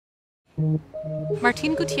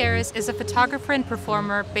Martine Gutierrez is a photographer and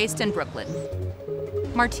performer based in Brooklyn.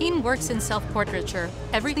 Martine works in self-portraiture.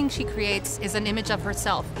 Everything she creates is an image of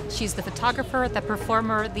herself. She's the photographer, the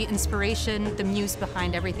performer, the inspiration, the muse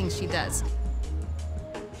behind everything she does.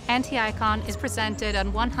 Anti-Icon is presented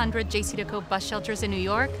on 100 JCDecaux bus shelters in New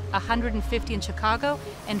York, 150 in Chicago,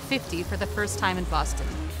 and 50 for the first time in Boston.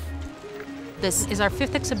 This is our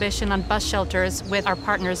 5th exhibition on bus shelters with our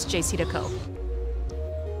partners JCDecaux.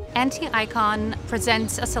 Anti-Icon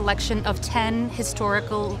presents a selection of 10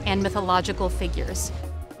 historical and mythological figures.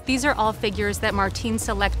 These are all figures that Martine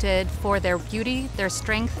selected for their beauty, their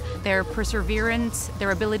strength, their perseverance,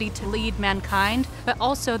 their ability to lead mankind, but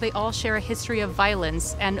also they all share a history of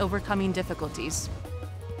violence and overcoming difficulties.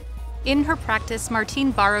 In her practice,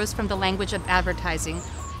 Martine borrows from the language of advertising,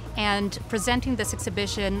 and presenting this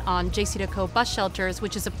exhibition on JCDecaux bus shelters,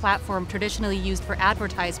 which is a platform traditionally used for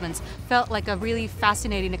advertisements, felt like a really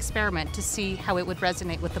fascinating experiment to see how it would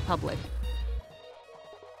resonate with the public.